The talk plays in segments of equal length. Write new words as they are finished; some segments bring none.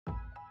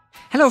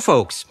Hello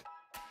folks!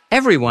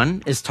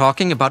 Everyone is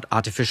talking about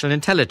artificial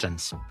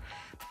intelligence.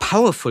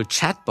 Powerful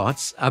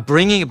chatbots are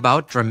bringing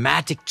about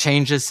dramatic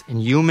changes in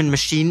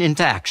human-machine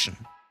interaction.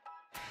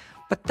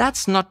 But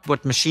that's not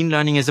what machine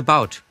learning is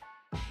about.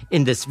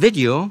 In this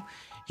video,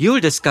 you'll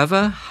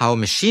discover how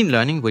machine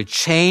learning will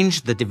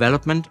change the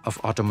development of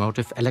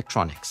automotive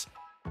electronics.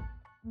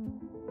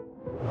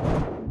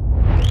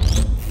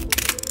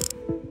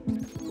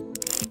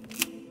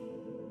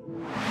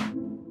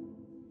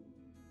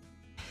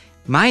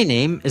 My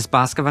name is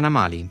Bhaskar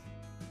Vanamali.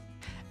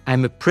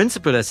 I'm a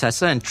principal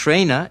assessor and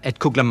trainer at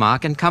Kugler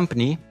Mark &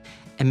 Company,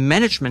 a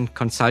management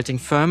consulting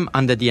firm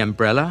under the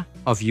umbrella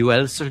of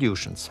UL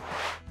Solutions.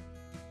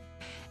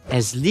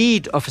 As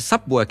lead of a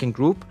sub-working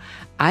group,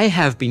 I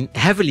have been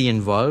heavily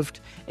involved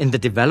in the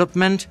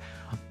development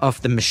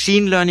of the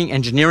machine learning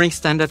engineering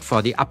standard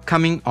for the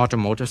upcoming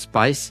Automotive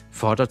SPICE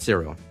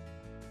 4.0.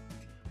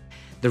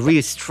 The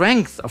real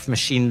strength of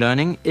machine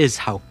learning is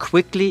how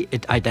quickly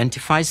it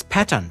identifies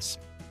patterns.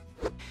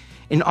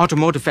 In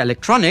automotive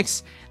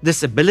electronics,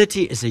 this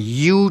ability is a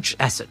huge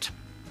asset.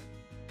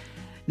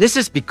 This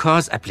is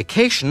because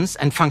applications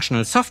and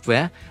functional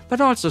software,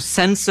 but also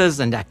sensors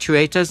and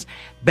actuators,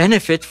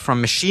 benefit from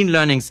machine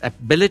learning's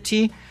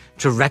ability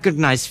to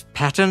recognize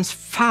patterns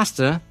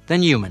faster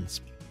than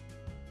humans.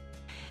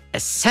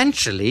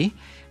 Essentially,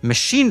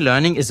 machine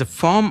learning is a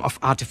form of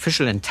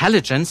artificial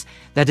intelligence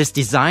that is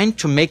designed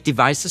to make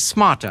devices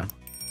smarter.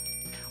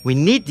 We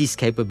need these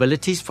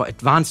capabilities for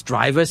advanced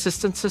driver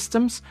assistance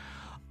systems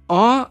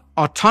or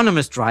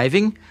autonomous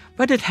driving,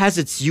 but it has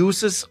its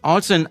uses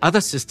also in other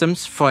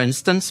systems, for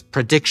instance,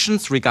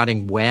 predictions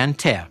regarding wear and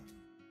tear.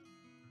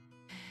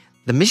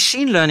 The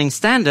machine learning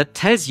standard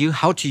tells you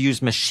how to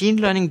use machine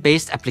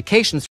learning-based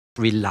applications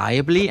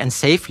reliably and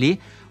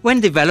safely when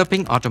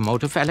developing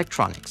automotive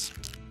electronics.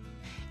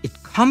 It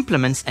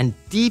complements and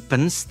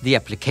deepens the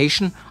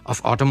application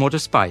of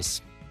Automotive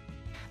SPICE.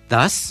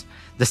 Thus,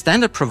 the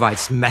standard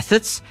provides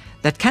methods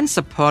that can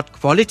support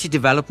quality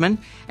development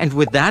and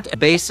with that a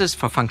basis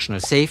for functional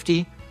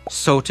safety,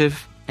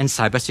 SOTIF and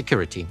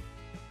cybersecurity.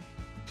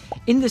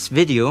 In this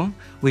video,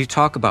 we'll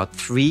talk about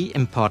three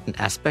important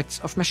aspects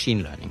of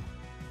machine learning.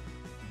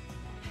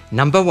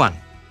 Number one,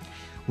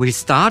 we'll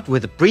start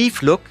with a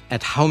brief look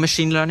at how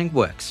machine learning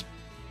works.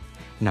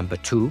 Number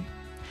two,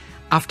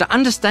 after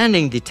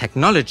understanding the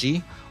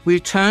technology, we'll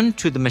turn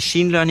to the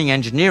machine learning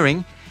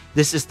engineering.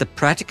 This is the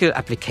practical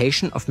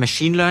application of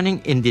machine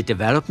learning in the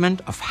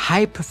development of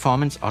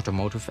high-performance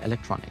automotive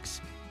electronics.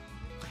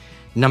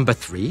 Number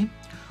three,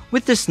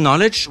 with this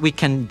knowledge, we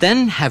can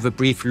then have a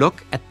brief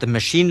look at the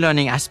machine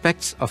learning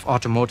aspects of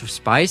Automotive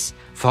SPICE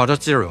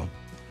 4.0.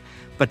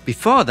 But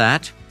before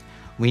that,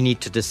 we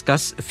need to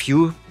discuss a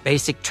few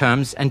basic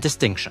terms and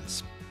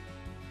distinctions.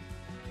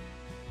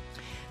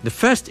 The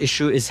first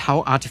issue is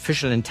how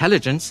artificial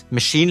intelligence,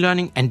 machine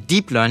learning, and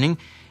deep learning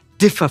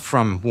differ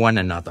from one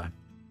another.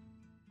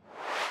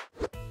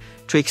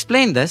 To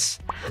explain this,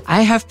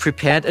 I have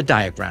prepared a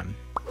diagram.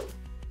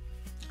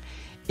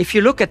 If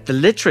you look at the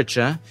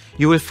literature,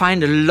 you will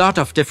find a lot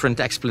of different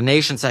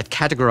explanations and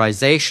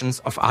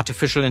categorizations of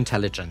artificial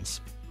intelligence.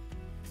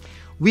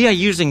 We are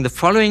using the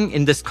following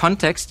in this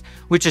context,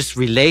 which is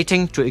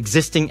relating to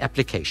existing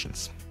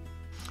applications.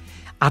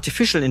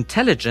 Artificial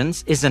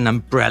intelligence is an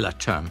umbrella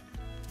term.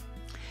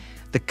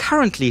 The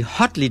currently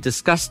hotly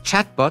discussed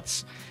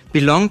chatbots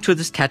belong to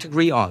this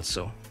category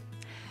also.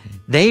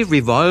 They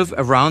revolve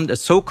around a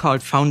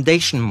so-called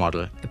foundation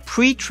model, a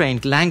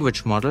pre-trained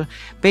language model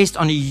based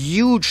on a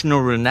huge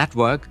neural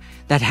network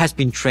that has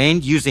been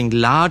trained using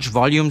large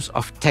volumes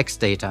of text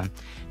data,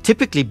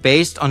 typically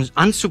based on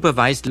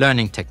unsupervised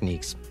learning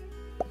techniques.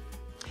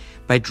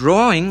 By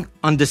drawing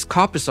on this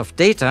corpus of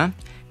data,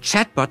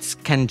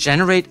 chatbots can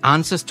generate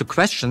answers to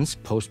questions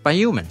posed by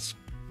humans.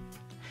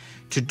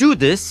 To do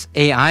this,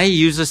 AI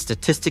uses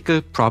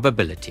statistical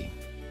probability.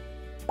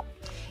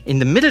 In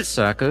the middle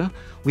circle,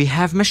 we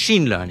have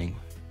machine learning.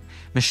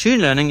 Machine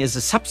learning is a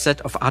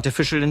subset of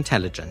artificial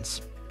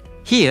intelligence.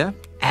 Here,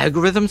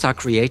 algorithms are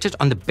created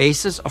on the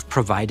basis of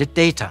provided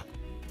data.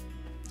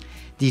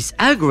 These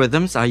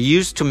algorithms are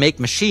used to make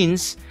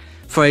machines,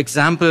 for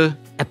example,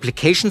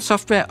 application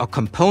software or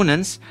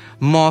components,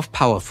 more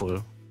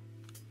powerful.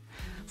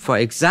 For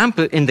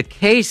example, in the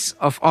case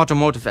of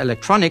automotive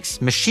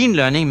electronics, machine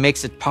learning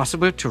makes it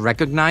possible to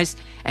recognize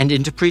and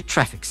interpret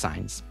traffic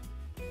signs.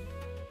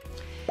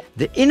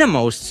 The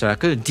innermost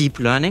circle, deep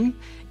learning,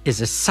 is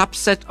a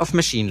subset of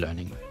machine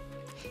learning.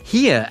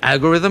 Here,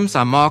 algorithms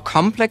are more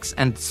complex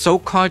and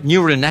so-called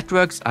neural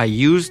networks are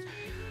used,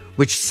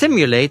 which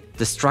simulate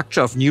the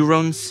structure of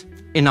neurons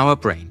in our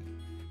brain.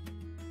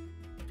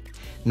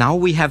 Now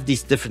we have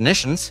these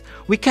definitions,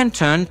 we can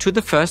turn to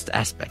the first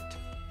aspect.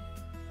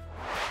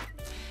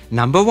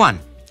 Number one,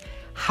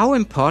 how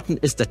important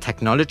is the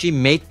technology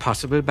made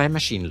possible by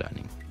machine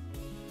learning?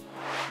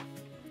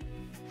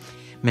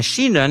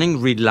 Machine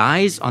learning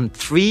relies on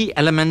three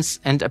elements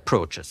and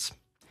approaches.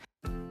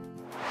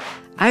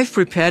 I've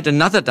prepared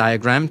another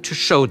diagram to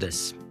show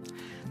this.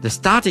 The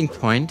starting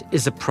point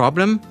is a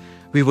problem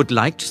we would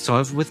like to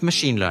solve with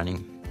machine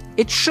learning.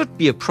 it should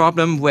be a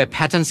problem where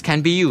patterns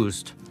can be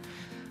used.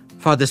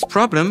 For this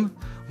problem,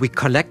 we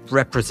collect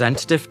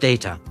representative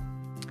data.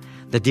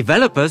 The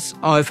developers,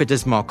 or if it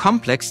is more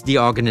complex, the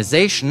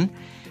organization,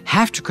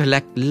 have to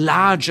collect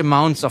large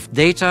amounts of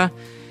data,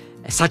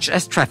 such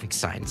as traffic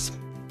signs.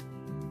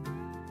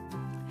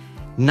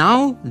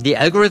 Now the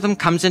algorithm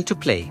comes into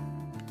play.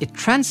 It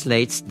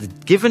translates the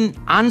given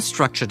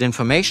unstructured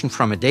information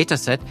from a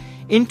dataset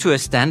into a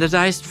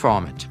standardized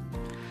format.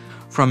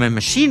 From a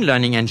machine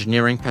learning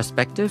engineering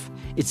perspective,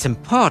 it's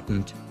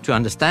important to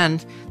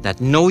understand that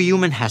no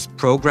human has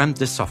programmed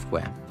this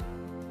software.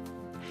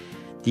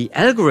 The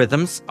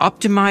algorithms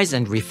optimize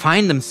and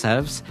refine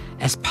themselves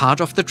as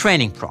part of the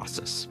training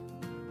process.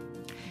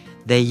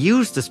 They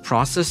use this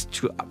process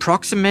to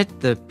approximate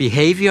the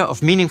behavior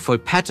of meaningful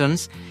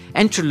patterns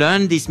and to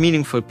learn these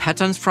meaningful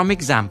patterns from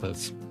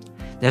examples.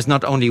 There's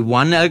not only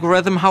one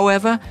algorithm,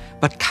 however,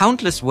 but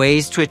countless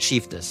ways to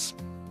achieve this.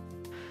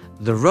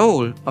 The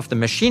role of the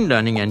machine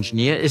learning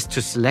engineer is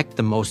to select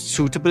the most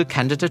suitable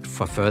candidate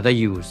for further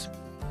use.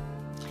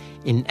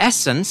 In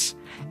essence,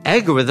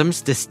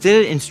 algorithms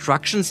distill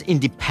instructions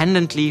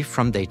independently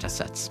from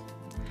datasets.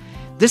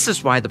 This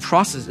is why the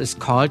process is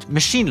called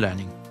machine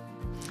learning.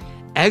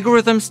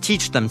 Algorithms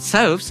teach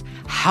themselves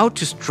how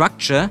to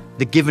structure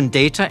the given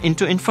data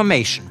into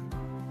information.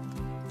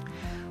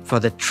 For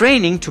the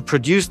training to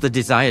produce the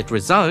desired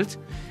result,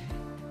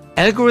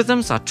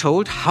 algorithms are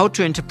told how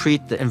to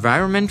interpret the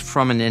environment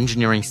from an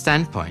engineering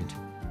standpoint.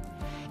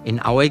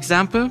 In our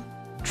example,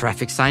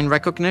 traffic sign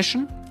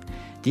recognition,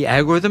 the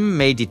algorithm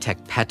may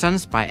detect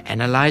patterns by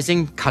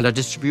analyzing color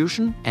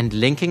distribution and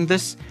linking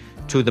this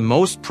to the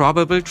most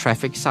probable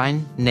traffic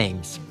sign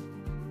names.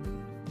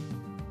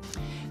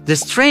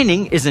 This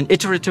training is an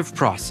iterative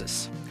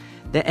process.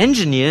 The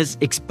engineers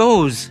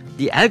expose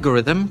the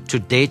algorithm to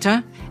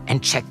data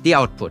and check the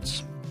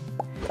outputs.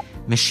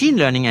 Machine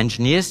learning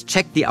engineers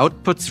check the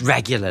outputs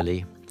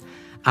regularly.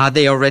 Are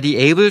they already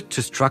able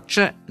to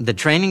structure the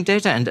training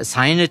data and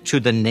assign it to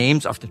the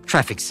names of the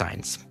traffic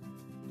signs?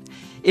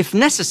 If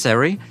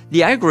necessary,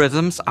 the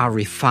algorithms are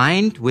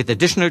refined with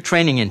additional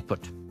training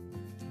input.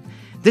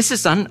 This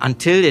is done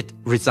until it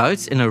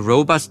results in a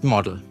robust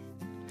model.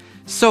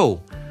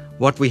 So,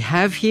 what we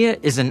have here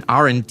is an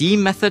R&D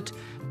method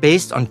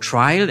based on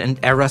trial and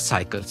error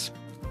cycles.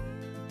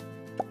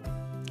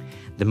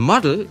 The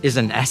model is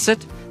an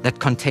asset that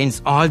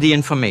contains all the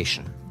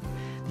information.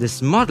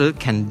 This model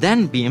can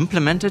then be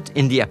implemented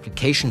in the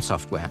application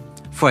software.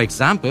 For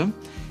example,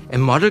 a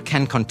model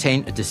can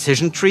contain a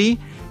decision tree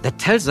that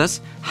tells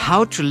us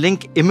how to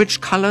link image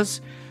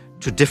colors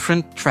to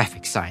different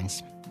traffic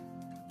signs.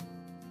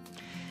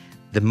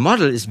 The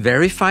model is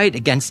verified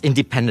against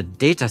independent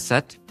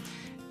dataset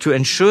to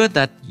ensure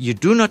that you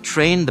do not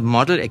train the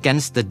model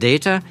against the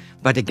data,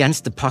 but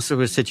against the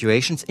possible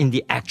situations in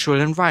the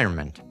actual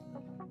environment.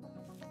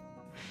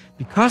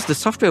 Because the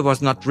software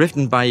was not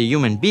written by a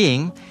human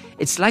being,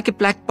 it's like a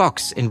black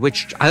box in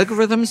which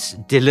algorithms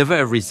deliver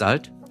a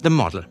result, the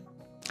model.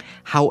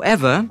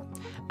 However,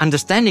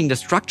 understanding the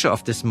structure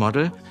of this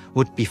model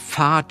would be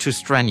far too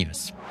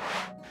strenuous.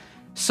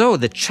 So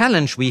the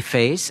challenge we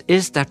face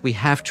is that we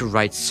have to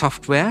write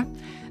software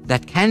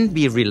that can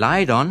be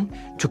relied on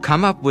to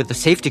come up with a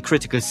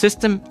safety-critical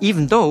system,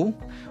 even though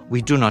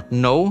we do not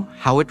know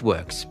how it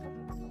works.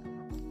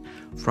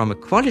 From a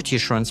quality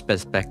assurance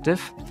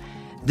perspective,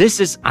 this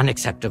is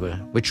unacceptable,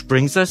 which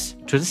brings us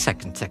to the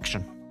second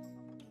section.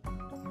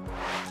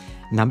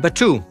 Number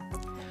 2.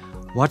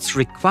 What's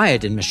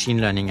required in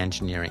machine learning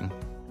engineering?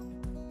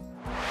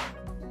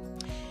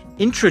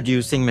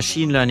 Introducing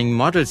machine learning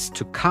models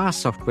to car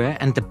software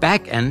and the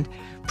back end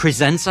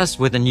presents us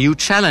with a new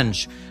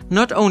challenge,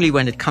 not only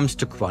when it comes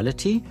to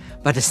quality,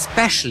 but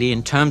especially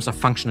in terms of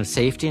functional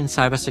safety and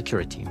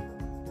cybersecurity.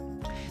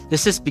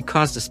 This is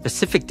because the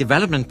specific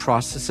development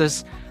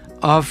processes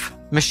of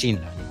machine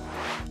learning.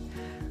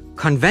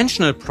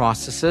 Conventional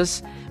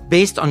processes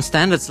based on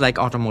standards like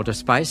Automotive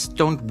SPICE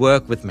don't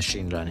work with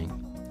machine learning.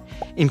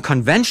 In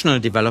conventional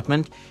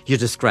development, you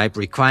describe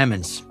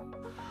requirements.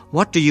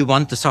 What do you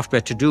want the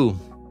software to do?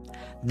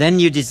 Then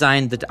you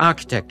design the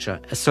architecture,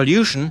 a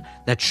solution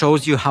that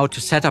shows you how to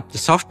set up the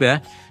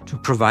software to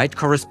provide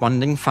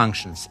corresponding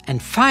functions.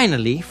 And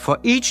finally, for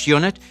each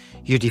unit,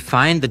 you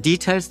define the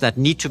details that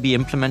need to be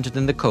implemented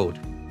in the code.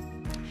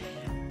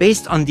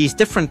 Based on these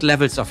different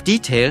levels of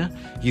detail,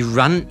 you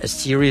run a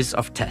series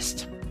of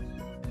tests.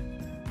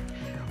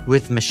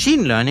 With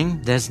machine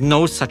learning, there's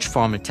no such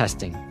formal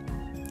testing.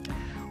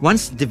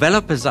 Once the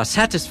developers are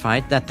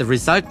satisfied that the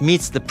result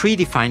meets the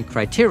predefined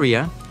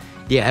criteria,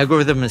 the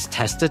algorithm is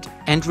tested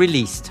and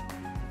released.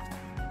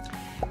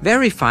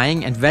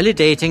 Verifying and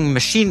validating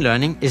machine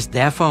learning is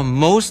therefore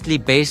mostly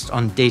based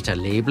on data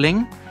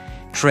labeling,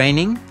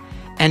 training,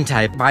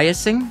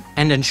 anti-biasing,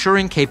 and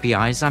ensuring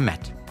KPIs are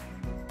met.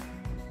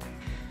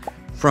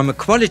 From a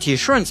quality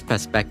assurance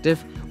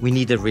perspective, we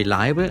need a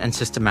reliable and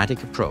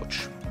systematic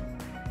approach.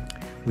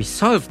 We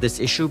solve this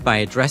issue by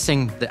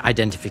addressing the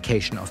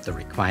identification of the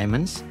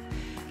requirements,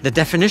 the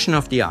definition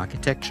of the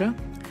architecture,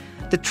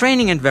 the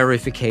training and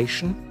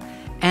verification,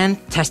 and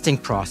testing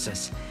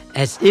process,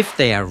 as if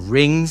they are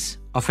rings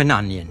of an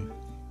onion.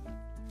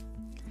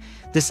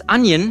 This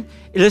onion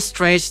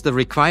illustrates the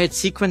required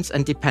sequence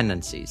and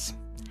dependencies.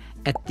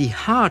 At the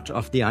heart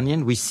of the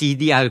onion, we see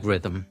the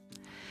algorithm.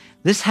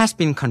 This has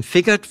been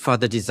configured for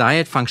the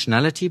desired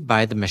functionality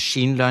by the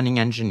machine learning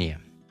engineer.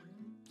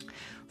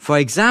 For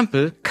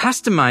example,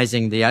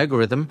 customizing the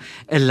algorithm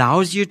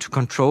allows you to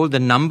control the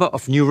number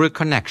of neural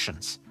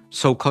connections,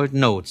 so-called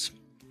nodes.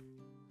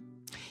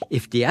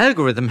 If the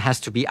algorithm has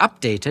to be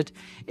updated,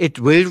 it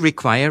will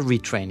require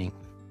retraining.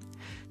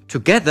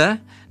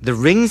 Together, the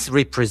rings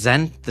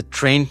represent the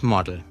trained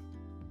model.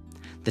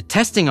 The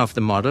testing of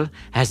the model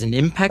has an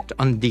impact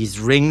on these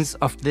rings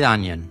of the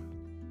onion.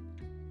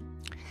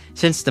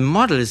 Since the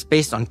model is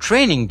based on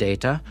training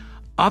data,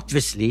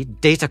 obviously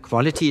data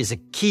quality is a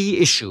key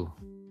issue.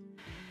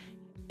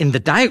 In the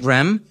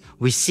diagram,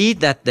 we see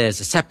that there's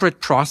a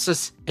separate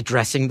process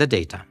addressing the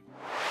data.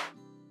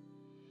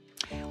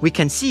 We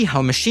can see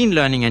how machine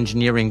learning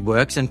engineering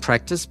works in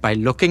practice by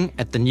looking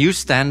at the new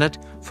standard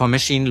for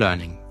machine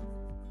learning.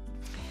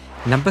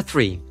 Number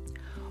 3.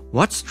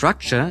 What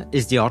structure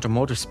is the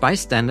Automotive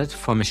SPICE standard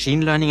for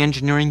machine learning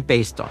engineering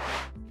based on?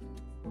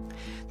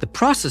 The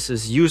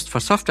processes used for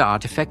software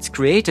artifacts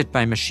created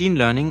by machine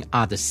learning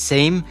are the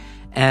same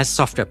as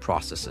software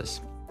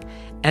processes.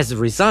 As a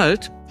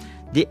result,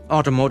 the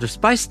Automotive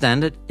SPICE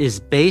standard is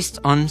based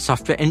on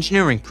software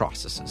engineering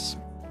processes.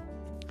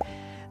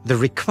 The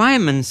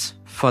requirements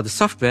for the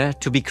software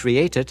to be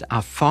created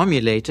are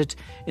formulated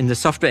in the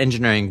Software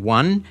Engineering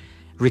 1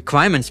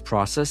 requirements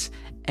process,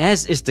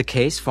 as is the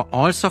case for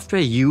all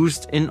software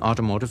used in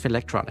automotive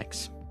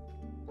electronics.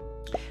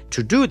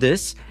 To do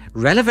this,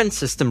 relevant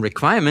system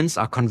requirements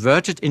are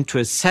converted into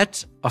a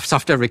set of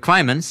software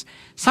requirements,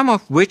 some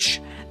of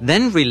which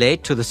then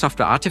relate to the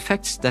software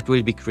artifacts that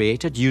will be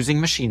created using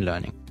machine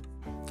learning.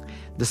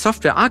 The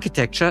software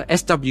architecture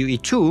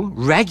SWE2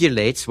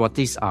 regulates what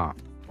these are.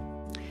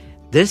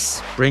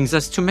 This brings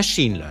us to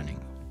machine learning.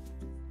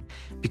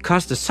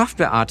 Because the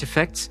software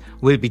artifacts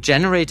will be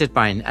generated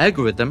by an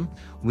algorithm,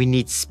 we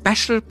need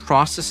special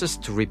processes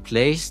to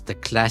replace the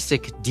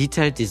classic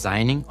detailed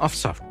designing of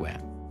software.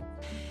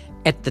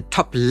 At the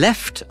top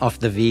left of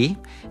the V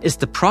is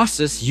the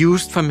process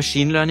used for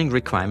machine learning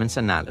requirements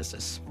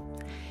analysis.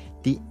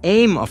 The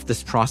aim of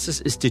this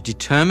process is to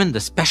determine the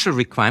special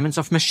requirements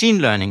of machine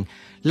learning,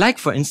 like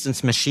for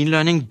instance machine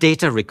learning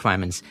data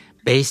requirements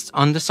based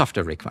on the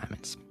software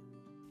requirements.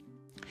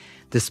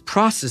 This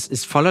process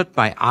is followed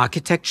by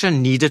architecture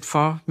needed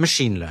for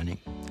machine learning.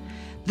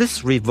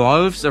 This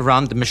revolves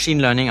around the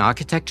machine learning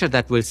architecture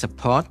that will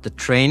support the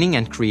training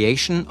and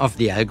creation of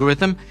the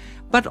algorithm,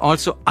 but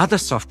also other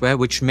software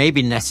which may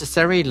be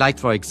necessary, like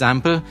for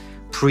example,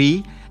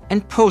 pre-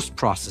 and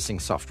post-processing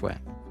software.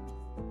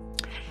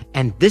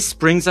 And this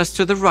brings us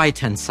to the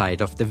right-hand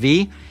side of the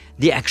V,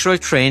 the actual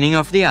training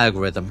of the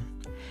algorithm.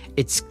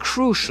 It's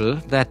crucial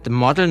that the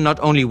model not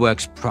only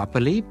works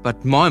properly,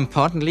 but more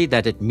importantly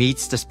that it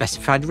meets the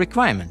specified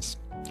requirements.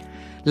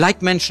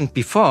 Like mentioned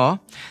before,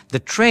 the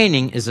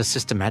training is a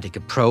systematic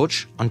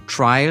approach on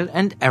trial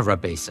and error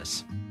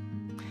basis.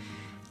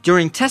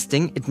 During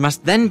testing, it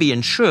must then be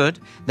ensured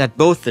that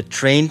both the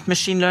trained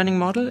machine learning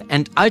model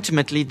and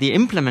ultimately the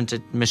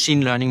implemented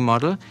machine learning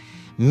model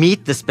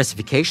meet the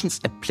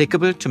specifications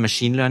applicable to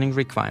machine learning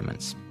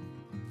requirements.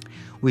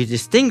 We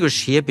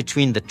distinguish here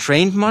between the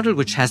trained model,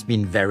 which has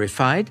been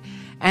verified,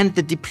 and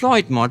the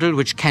deployed model,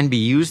 which can be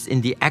used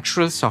in the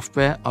actual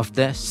software of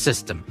the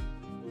system.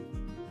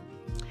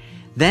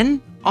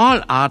 Then,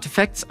 all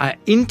artifacts are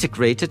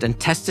integrated and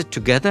tested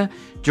together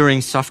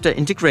during software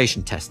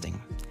integration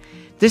testing.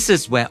 This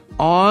is where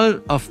all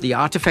of the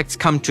artifacts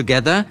come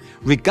together,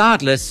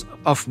 regardless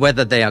of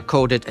whether they are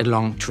coded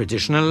along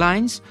traditional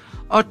lines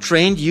or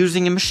trained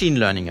using a machine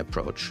learning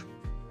approach.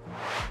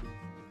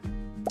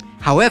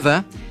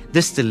 However,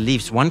 this still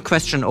leaves one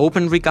question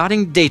open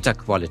regarding data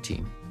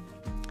quality.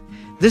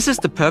 This is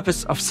the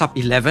purpose of Sub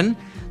 11,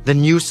 the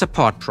new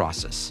support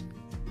process.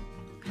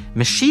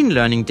 Machine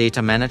learning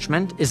data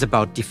management is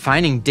about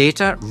defining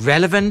data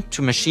relevant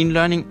to machine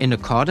learning in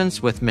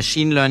accordance with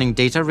machine learning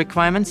data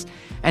requirements,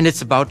 and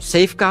it's about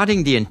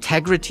safeguarding the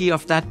integrity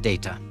of that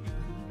data.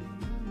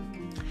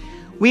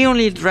 We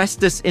only address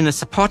this in a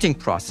supporting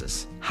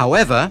process.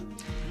 However,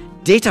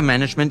 data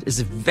management is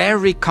a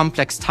very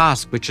complex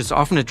task which is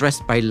often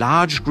addressed by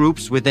large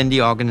groups within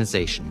the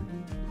organization.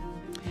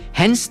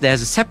 Hence,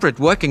 there's a separate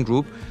working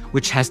group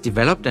which has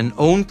developed an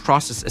own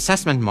process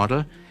assessment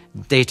model,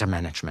 data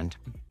management.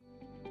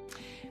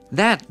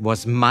 That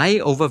was my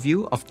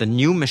overview of the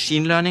new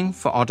machine learning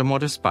for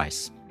Automotive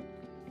SPICE.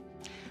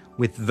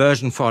 With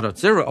version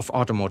 4.0 of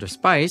Automotive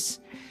SPICE,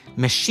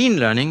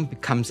 machine learning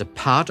becomes a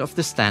part of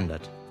the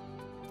standard.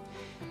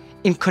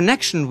 In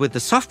connection with the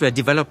software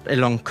developed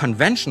along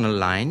conventional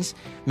lines,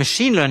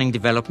 machine learning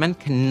development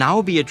can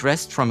now be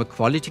addressed from a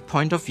quality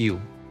point of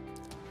view.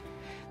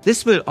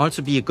 This will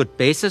also be a good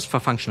basis for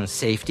functional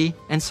safety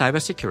and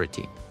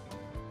cybersecurity.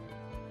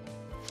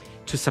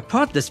 To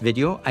support this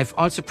video, I've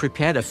also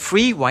prepared a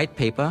free white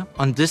paper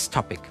on this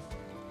topic.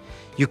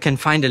 You can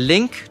find a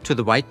link to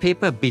the white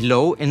paper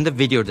below in the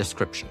video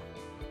description.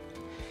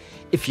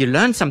 If you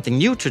learned something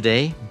new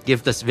today,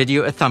 give this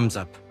video a thumbs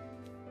up.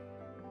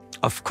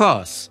 Of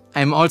course,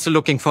 I'm also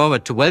looking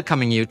forward to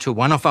welcoming you to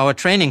one of our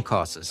training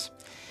courses.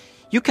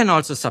 You can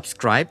also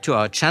subscribe to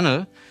our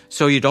channel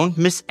so you don't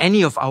miss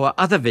any of our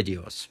other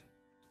videos.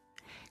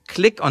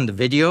 Click on the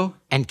video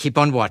and keep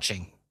on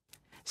watching.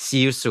 See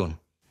you soon.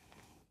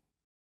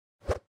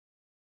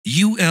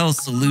 UL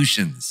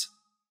Solutions.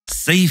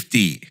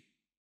 Safety.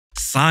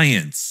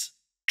 Science.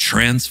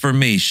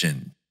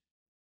 Transformation.